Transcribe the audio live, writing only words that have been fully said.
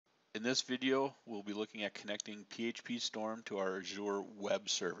In this video, we'll be looking at connecting PhpStorm to our Azure web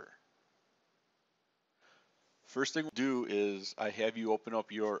server. First thing we'll do is I have you open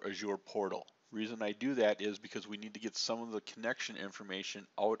up your Azure portal. Reason I do that is because we need to get some of the connection information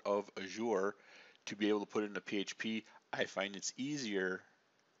out of Azure to be able to put into PHP. I find it's easier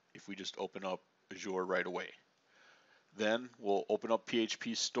if we just open up Azure right away. Then we'll open up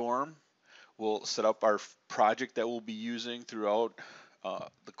PhpStorm. We'll set up our project that we'll be using throughout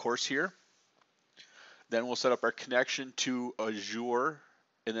the course here. Then we'll set up our connection to Azure,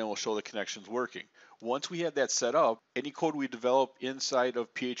 and then we'll show the connections working. Once we have that set up, any code we develop inside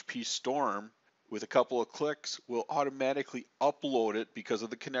of PhpStorm with a couple of clicks will automatically upload it because of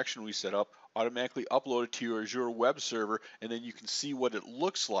the connection we set up, automatically upload it to your Azure web server, and then you can see what it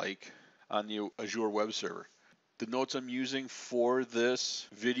looks like on the Azure web server. The notes I'm using for this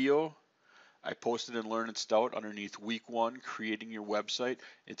video I posted in Learn and Stout underneath week 1, creating your website.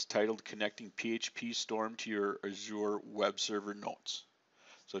 It's titled Connecting PhpStorm to your Azure web server notes.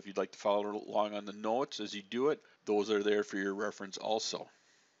 So if you'd like to follow along on the notes as you do it, those are there for your reference also.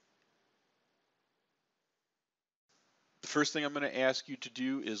 The first thing I'm going to ask you to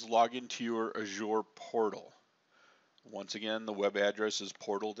do is log into your Azure portal. Once again, the web address is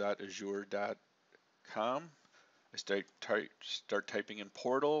portal.azure.com. I start typing in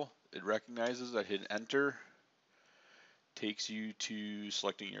portal. It recognizes, I hit enter, takes you to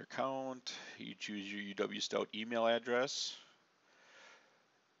selecting your account, you choose your UW Stout email address,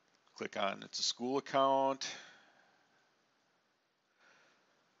 click on it's a school account,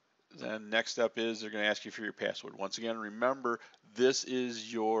 then next step is they're going to ask you for your password. Once again, remember this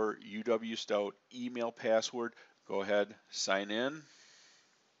is your UW Stout email password. Go ahead, sign in.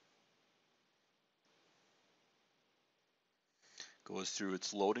 Goes through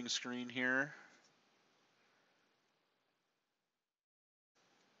its loading screen here.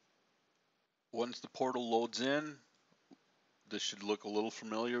 Once the portal loads in, this should look a little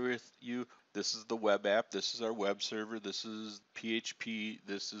familiar with you. This is the web app, this is our web server, this is PHP,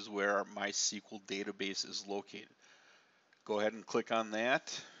 this is where our MySQL database is located. Go ahead and click on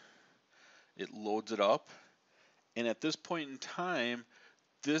that. It loads it up. And at this point in time,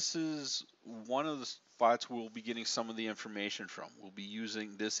 this is one of the spots we'll be getting some of the information from. We'll be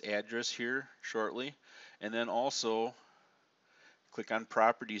using this address here shortly. And then also click on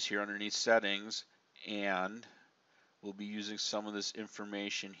properties here underneath settings, and we'll be using some of this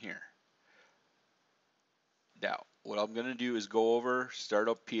information here. Now, what I'm going to do is go over, start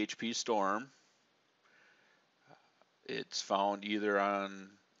up PhpStorm. It's found either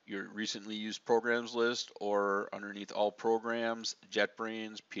on your recently used programs list or underneath all programs,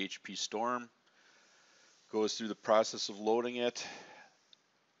 JetBrains, PhpStorm. Goes through the process of loading it.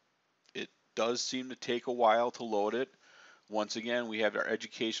 It does seem to take a while to load it. Once again, we have our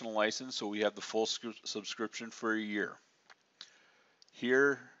educational license, so we have the full subscription for a year.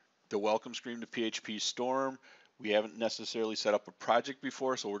 Here, the welcome screen to PhpStorm. We haven't necessarily set up a project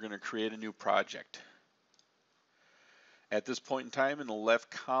before, so we're going to create a new project. At this point in time, in the left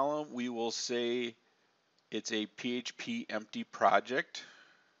column, we will say it's a PHP empty project.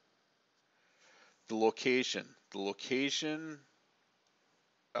 The location,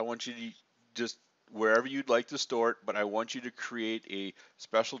 I want you to just wherever you'd like to store it, but I want you to create a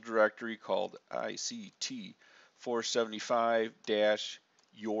special directory called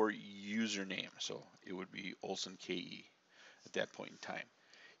ICT475-your username. So it would be Olson KE at that point in time.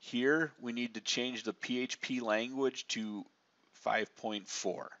 Here we need to change the PHP language to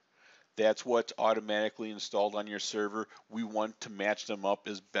 5.4. That's what's automatically installed on your server. We want to match them up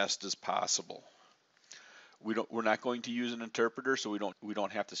as best as possible. We're not going to use an interpreter, so we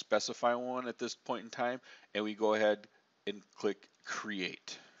don't have to specify one at this point in time, and we go ahead and click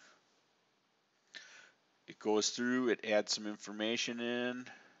create. It goes through, it adds some information in.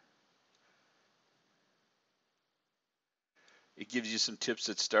 It gives you some tips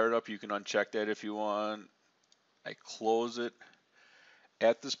at startup. You can uncheck that if you want. I close it.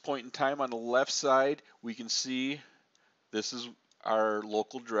 At this point in time on the left side, we can see this is our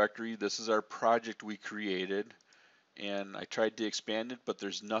local directory. This is our project we created, and I tried to expand it, but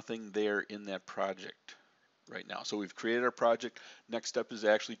there's nothing there in that project right now. So we've created our project. Next step is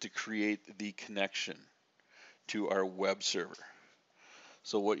actually to create the connection to our web server.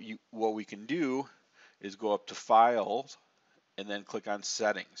 So what we can do is go up to Files and then click on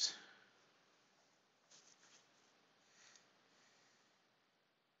Settings.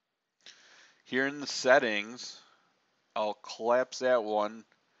 Here in the settings, I'll collapse that one,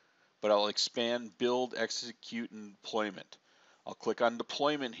 but I'll expand Build, Execute, and Deployment. I'll click on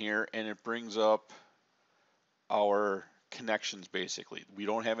Deployment here, and it brings up our connections basically. We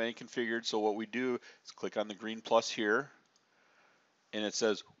don't have any configured, so what we do is click on the green plus here, and it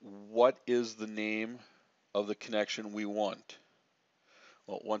says, what is the name of the connection we want?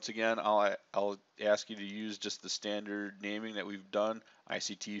 Well, once again, I'll ask you to use just the standard naming that we've done,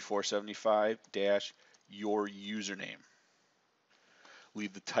 ICT 475 your username.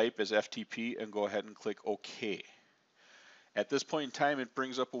 Leave the type as FTP and go ahead and click OK. At this point in time, it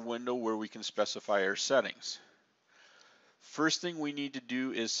brings up a window where we can specify our settings. First thing we need to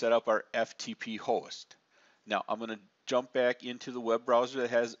do is set up our FTP host. Now, I'm going to jump back into the web browser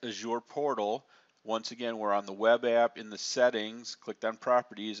that has Azure Portal. Once again, we're on the web app in the settings, clicked on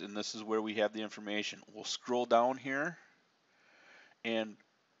properties, and this is where we have the information. We'll scroll down here, and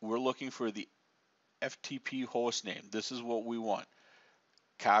we're looking for the FTP host name. This is what we want.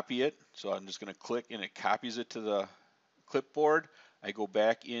 Copy it, so I'm just going to click and it copies it to the clipboard. I go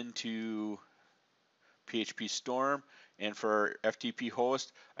back into PhpStorm, and for our FTP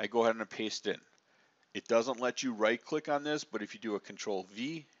host, I go ahead and paste in. It doesn't let you right click on this, but if you do a Control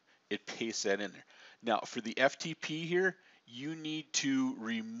V, it pastes that in there. Now for the FTP here, you need to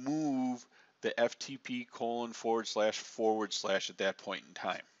remove the FTP : / at that point in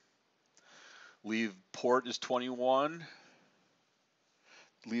time. Leave port as 21.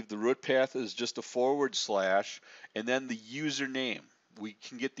 Leave the root path as just a / and then the username. We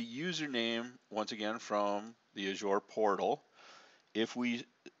can get the username once again from the Azure portal. If we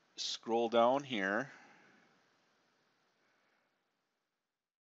scroll down here,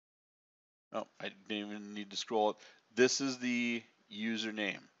 oh, I didn't even need to scroll. This is the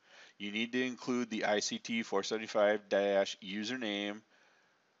username. You need to include the ICT 475 username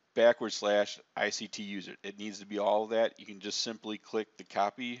 / ICT user. It needs to be all of that. You can just simply click the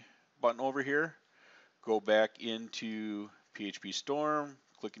copy button over here, go back into PhpStorm,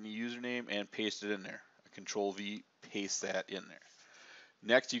 click in the username and paste it in there. Control V, paste that in there.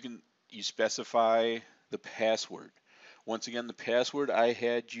 Next, you specify the password. Once again, the password I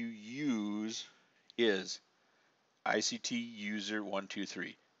had you use is ICT user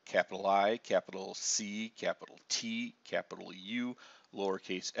 123. Capital I, capital C, capital T, capital U,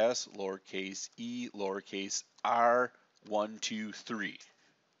 lowercase s, lowercase e, lowercase r, 123.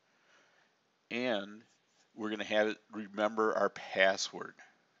 And we're going to have it remember our password.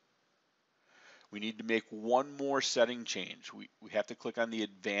 We need to make one more setting change. We have to click on the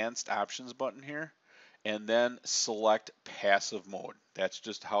advanced options button here and then select passive mode. That's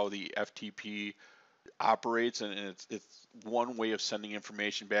just how the FTP operates, and it's one way of sending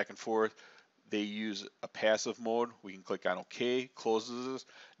information back and forth. They use a passive mode. We can click on OK, closes this.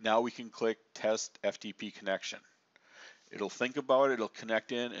 Now we can click test FTP connection. It'll think about it, it'll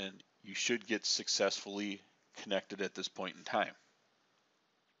connect in, and you should get successfully connected at this point in time.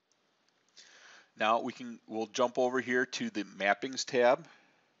 Now we'll jump over here to the mappings tab,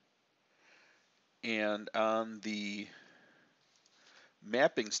 and on the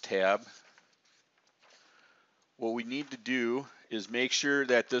mappings tab, what we need to do is make sure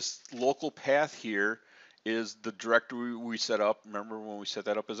that this local path here is the directory we set up. Remember when we set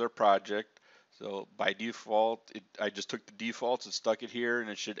that up as our project? So by default, I just took the defaults and stuck it here, and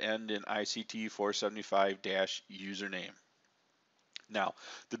it should end in ICT 475 username. Now,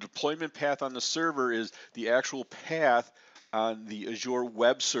 the deployment path on the server is the actual path on the Azure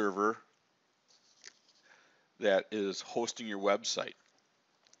web server that is hosting your website.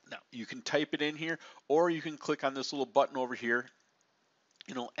 Now, you can type it in here, or you can click on this little button over here,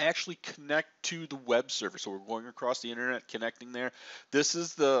 and it'll actually connect to the web server. So we're going across the internet, connecting there. This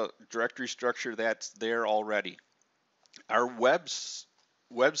is the directory structure that's there already. Our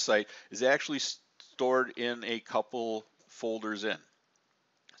website is actually stored in a couple folders in.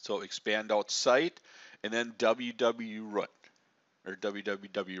 So expand out site and then www-root or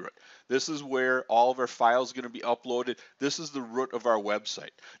www-root. This is where all of our files are going to be uploaded. This is the root of our website.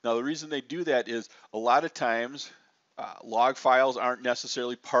 Now the reason they do that is a lot of times log files aren't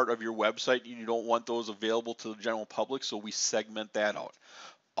necessarily part of your website, and you don't want those available to the general public, so we segment that out.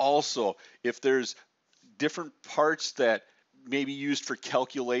 Also, if there's different parts that may be used for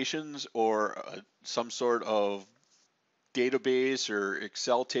calculations or some sort of database or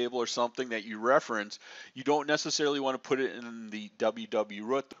Excel table or something that you reference, you don't necessarily want to put it in the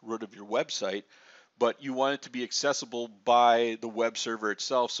www-root of your website, but you want it to be accessible by the web server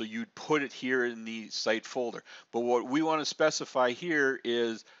itself, so you'd put it here in the site folder. But what we want to specify here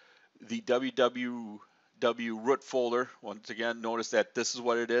is the www-root folder. Once again, notice that this is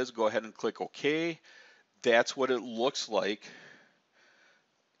what it is. Go ahead and click OK. That's what it looks like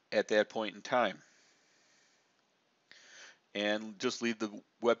at that point in time. And just leave the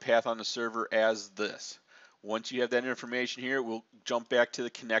web path on the server as this. Once you have that information here, we'll jump back to the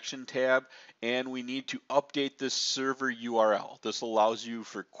connection tab, and we need to update this server URL. This allows you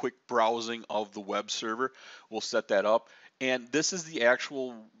for quick browsing of the web server. We'll set that up. And this is the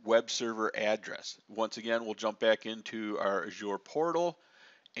actual web server address. Once again, we'll jump back into our Azure portal,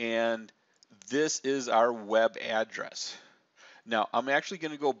 and this is our web address. Now, I'm actually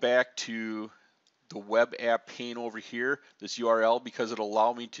going to go back to the web app pane over here, this URL, because it'll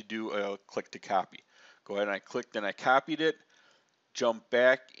allow me to do a click to copy. Go ahead and I clicked and I copied it, jump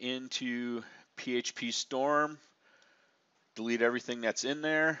back into PhpStorm, delete everything that's in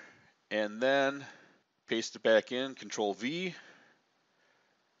there, and then paste it back in, Control V.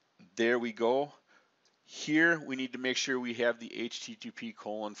 There we go. Here we need to make sure we have the http:///.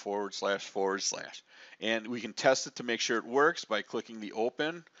 And we can test it to make sure it works by clicking the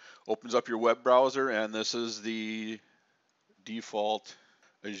open. Opens up your web browser, and this is the default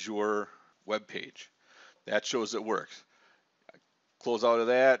Azure web page. That shows it works. Close out of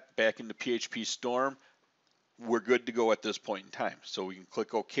that, back into PhpStorm. We're good to go at this point in time. So we can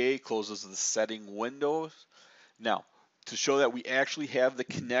click OK, closes the setting windows. Now, to show that we actually have the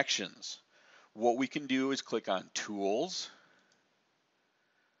connections, what we can do is click on Tools,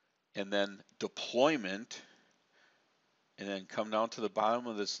 and then Deployment, and then come down to the bottom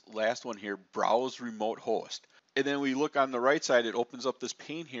of this last one here, Browse Remote Host. And then we look on the right side, it opens up this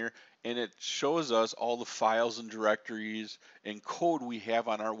pane here, and it shows us all the files and directories and code we have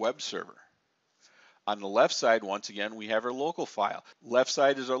on our web server. On the left side, once again, we have our local file. Left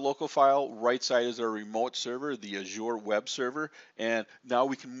side is our local file, right side is our remote server, the Azure web server, and now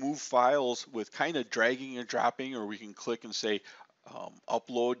we can move files with kind of dragging and dropping, or we can click and say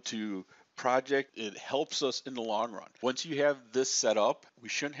upload to project. It helps us in the long run. Once you have this set up, we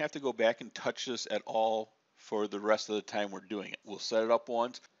shouldn't have to go back and touch this at all for the rest of the time we're doing it. We'll set it up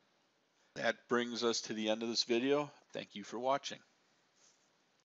once. That brings us to the end of this video. Thank you for watching.